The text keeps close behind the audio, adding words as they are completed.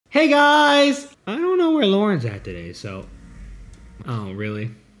Hey guys! I don't know where Lauren's at today, so... Oh, really?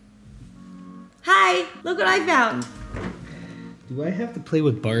 Hi! Look what I found! Do I have to play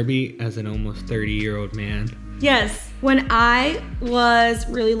with Barbie as an almost 30-year-old man? Yes. When I was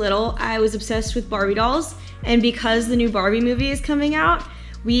really little, I was obsessed with Barbie dolls, and because the new Barbie movie is coming out,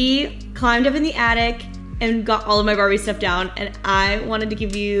 we climbed up in the attic and got all of my Barbie stuff down, and I wanted to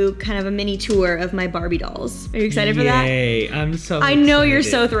give you kind of a mini tour of my Barbie dolls. Are you excited for that? Yay, I'm so I know you're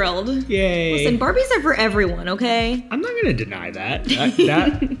so thrilled. Yay. Listen, Barbies are for everyone, okay? I'm not gonna deny that.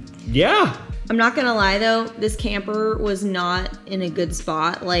 Yeah. I'm not gonna lie though, this camper was not in a good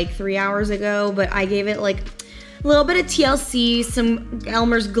spot like 3 hours ago, but I gave it like a little bit of TLC, some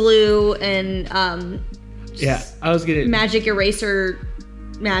Elmer's glue, and Yeah, I was gonna... magic eraser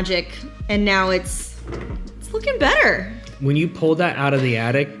magic, and now it's looking better. When you pulled that out of the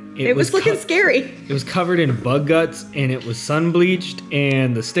attic, it was looking scary. It was covered in bug guts, and it was sun bleached,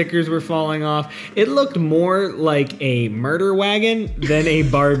 and the stickers were falling off. It looked more like a murder wagon than a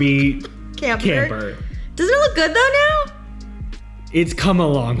Barbie camper. Doesn't it look good though now? It's come a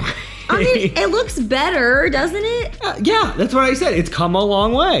long way. I mean, it looks better, doesn't it? Yeah, that's what I said. It's come a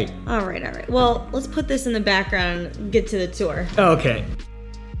long way. All right. Well, let's put this in the background and get to the tour. Okay.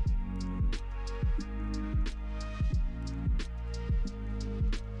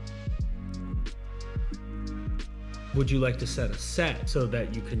 Would you like to set a set so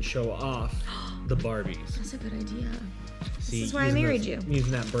that you can show off the Barbies? That's a good idea. See, this is why I married you.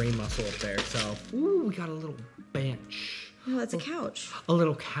 Using that brain muscle up there. So, ooh, we got a little bench. Oh, that's a couch. A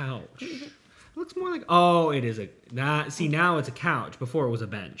little couch. It looks more like, oh, it is a, see, now it's a couch. Before it was a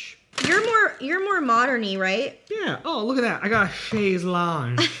bench. You're more modern-y, right? Yeah. Oh, look at that. I got a chaise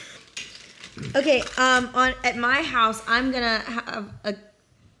lounge. Okay, at my house, I'm gonna have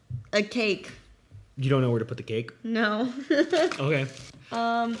a cake. You don't know where to put the cake? No. Okay.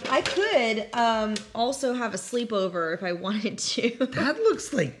 I could also have a sleepover if I wanted to. That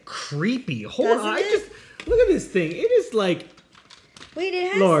looks like creepy. Hold Doesn't on. it? Look at this thing. It is like... Wait,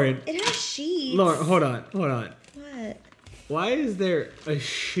 it has... Lauren. It has sheets. Lauren, hold on. What? Why is there a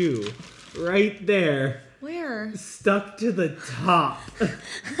shoe right there? Where? Stuck to the top.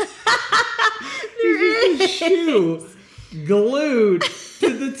 There is a shoe glued to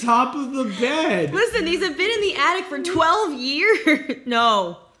the top of the bed. Listen, these have been in the attic for 12 years.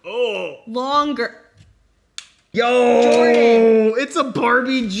 No. Oh. Longer. Yo, Jordan. It's a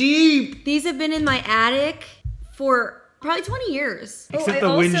Barbie Jeep. These have been in my attic for probably 20 years. Except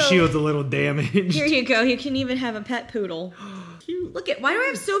the windshield's a little damaged. Here you go. You can even have a pet poodle. Cute. Look why do I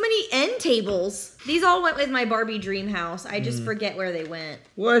have so many end tables? These all went with my Barbie dream house. I just forget where they went.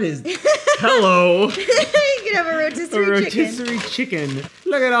 What is... Hello. You can have a rotisserie chicken. Rotisserie chicken.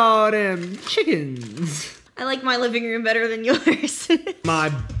 Look at all them chickens. I like my living room better than yours.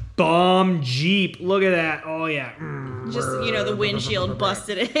 My bomb Jeep. Look at that. Oh, yeah. Just, the windshield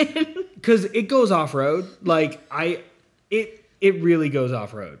busted in. Because it goes off-road. Like, it really goes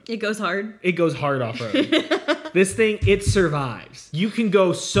off-road. It goes hard. It goes hard off-road. This thing, it survives. You can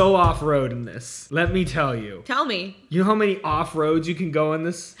go so off-road in this. Let me tell you. Tell me. You know how many off-roads you can go in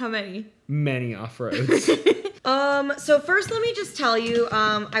this? How many? Many off-roads. So first let me just tell you,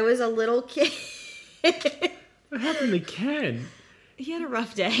 I was a little kid. What happened to Ken? He had a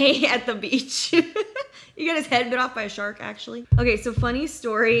rough day at the beach. He got his head bit off by a shark, actually. Okay, so funny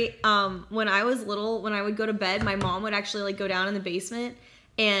story. When I was little, when I would go to bed, my mom would actually go down in the basement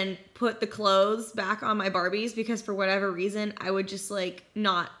and put the clothes back on my Barbies because for whatever reason, I would just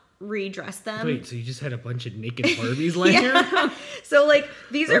not redress them. Wait, so you just had a bunch of naked Barbies laying around? So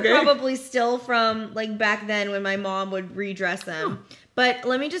these are probably still from back then when my mom would redress them. Oh. But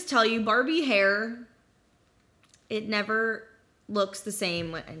let me just tell you, Barbie hair, it never looks the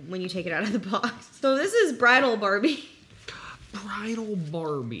same when you take it out of the box. So this is bridal Barbie. Bridal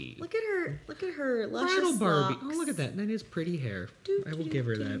Barbie. Look at her luscious Bridal Barbie. locks. Oh, look at that. That is pretty hair. I will give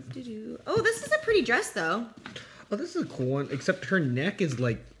her that. Oh, this is a pretty dress though. Oh, this is a cool one. Except her neck is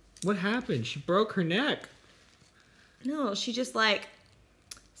what happened? She broke her neck. No, she just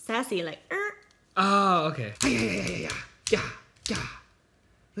sassy Oh, okay. Yeah.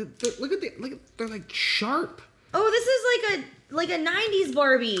 Look at they're sharp. Oh, this is like a 90s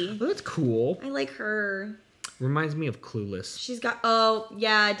Barbie. Oh, that's cool. I like her. Reminds me of Clueless. She's got, oh,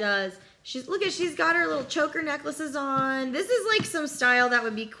 yeah, it does. She's got her little choker necklaces on. This is some style that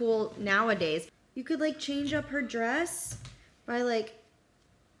would be cool nowadays. You could change up her dress by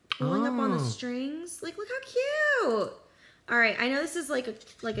pulling up on the strings. Look how cute. All right, I know this is like a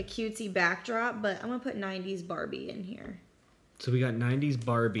cutesy backdrop, but I'm gonna put 90s Barbie in here. So we got 90s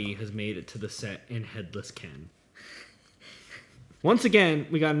Barbie has made it to the set in Headless Ken. Once again,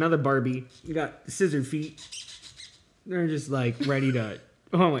 we got another Barbie. We got scissor feet. They're just like ready to...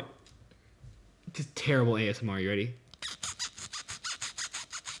 Oh my... Just terrible ASMR. You ready?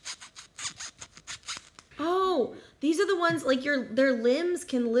 Oh, these are the ones, like, their limbs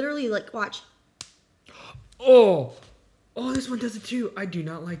can literally, like, watch. Oh! Oh, this one does it too. I do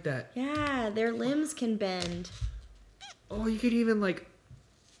not like that. Yeah, their limbs can bend. Oh, you could even, like,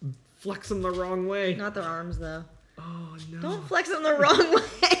 flex them the wrong way. Not their arms, though. Oh, no. Don't flex them the wrong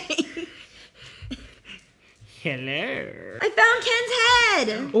way. Hello. I found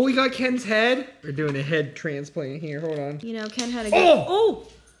Ken's head. Oh, we got Ken's head. We're doing a head transplant here. Hold on. You know, Ken had a good... Oh!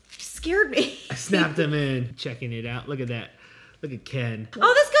 You scared me. I snapped him in. Checking it out. Look at that. Look at Ken.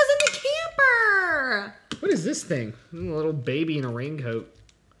 Oh, this goes in the camper. What is this thing? A little baby in a raincoat.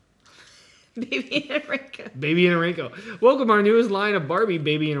 Baby in a raincoat. Baby in a raincoat. Welcome to our newest line of Barbie,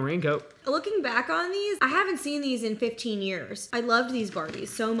 Baby in a Raincoat. Looking back on these, I haven't seen these in 15 years. I loved these Barbies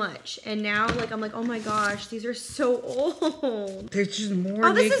so much. And now, like, I'm like, oh my gosh, these are so old. There's just more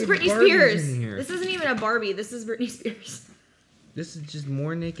Oh, this is naked Britney Barbies Spears. in here. This isn't even a Barbie. This is Britney Spears. This is just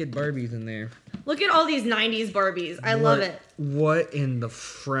more naked Barbies in there. Look at all these 90s Barbies. I love it. What in the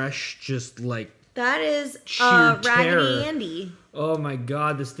fresh, just like... That is sheer Raggedy terror. Andy. Oh my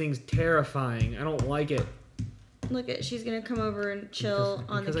god, this thing's terrifying. I don't like it. Look at, she's gonna come over and chill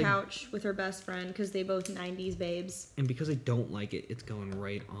on the couch with her best friend because they both 90s babes. And because I don't like it, it's going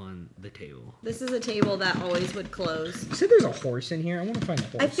right on the table. This is a table that always would close. You said there's a horse in here? I want to find a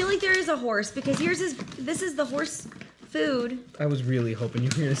horse. I feel like there is a horse because this is the horse food. I was really hoping you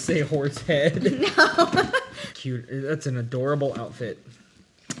were going to say horse head. No. Cute. That's an adorable outfit.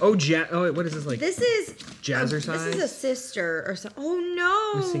 Oh, oh, wait, what is this like? This is jazzercise. This is a sister or something. Oh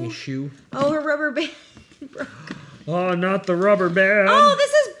no! Missing a shoe. Oh, her rubber band broke. Oh, not the rubber band. Oh,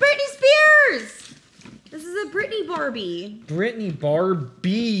 this is Britney Spears. This is a Britney Barbie. Britney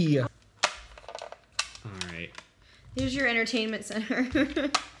Barbie. All right. Here's your entertainment center.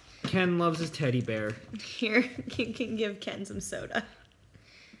 Ken loves his teddy bear. Here, you can give Ken some soda.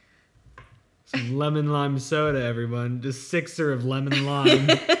 Some lemon lime soda, everyone. Just sixer of lemon lime.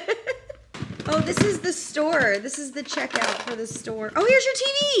 Oh, this is the store. This is the checkout for the store. Oh, here's your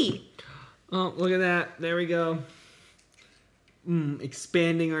TV. Oh, look at that. There we go.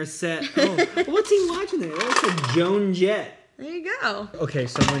 Expanding our set. Oh, what's he watching there? That's a Joan Jett. There you go. Okay,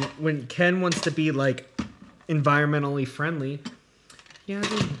 so when Ken wants to be, like, environmentally friendly, he has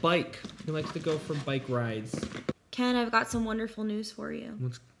his bike. He likes to go for bike rides. Ken, I've got some wonderful news for you.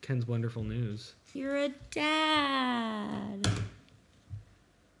 What's Ken's wonderful news? You're a dad.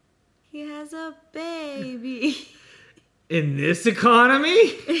 He has a baby. In this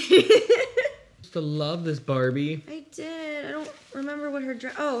economy? To love this Barbie. I did. I don't remember what her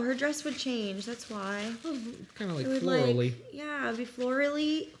dress... Oh, her dress would change. That's why. Oh, kind of like It would florally. Yeah, it'd be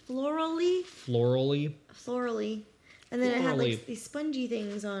florally. And then it had like these spongy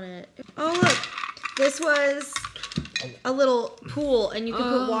things on it. Oh, look. This was a little pool, and you could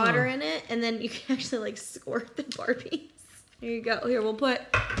put water in it, and then you can actually like squirt the Barbies. Here you go. Here, we'll put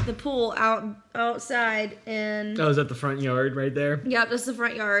the pool outside and... Oh, is that the front yard right there? Yep, that's the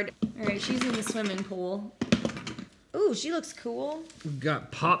front yard. All right, she's in the swimming pool. Ooh, she looks cool. We've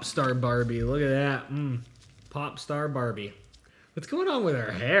got Pop Star Barbie. Look at that. Pop Star Barbie. What's going on with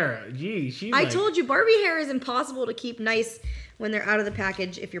her hair? Gee, she's I told you, Barbie hair is impossible to keep nice when they're out of the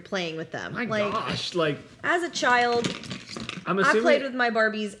package if you're playing with them. My gosh, like... As a child, I played with my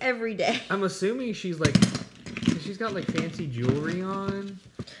Barbies every day. I'm assuming she's like... She's got like fancy jewelry on.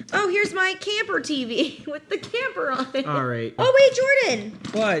 Oh, here's my camper TV with the camper on it. All right. Oh, wait, Jordan.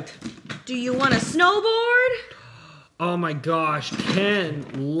 What? Do you want to snowboard? Oh my gosh, Ken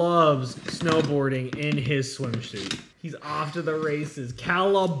loves snowboarding in his swimsuit. He's off to the races.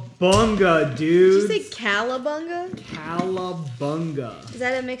 Cowabunga, dude. Did you say Calabunga? Cowabunga. Is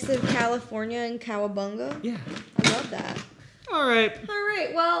that a mix of California and Cowabunga? Yeah. I love that. All right. All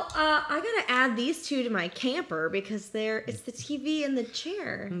right. Well, I gotta add these two to my camper because it's the TV and the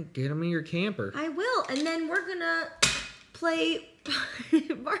chair. Get them in your camper. I will, and then we're gonna play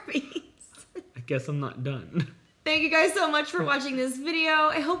Barbies. I guess I'm not done. Thank you guys so much for watching this video.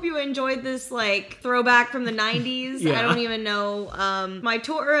 I hope you enjoyed this like throwback from the 90s. Yeah. I don't even know my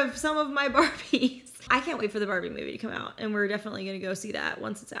tour of some of my Barbies. I can't wait for the Barbie movie to come out, and we're definitely gonna go see that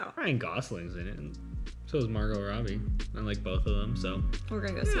once it's out. Ryan Gosling's in it, and so is Margot Robbie. I like both of them, so we're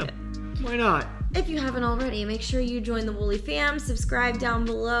gonna go see it. Why not? If you haven't already, make sure you join the Woolly fam. Subscribe down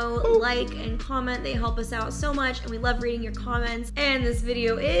below, like and comment. They help us out so much, and we love reading your comments. And this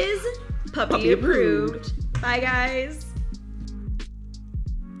video is puppy approved. Bye, guys.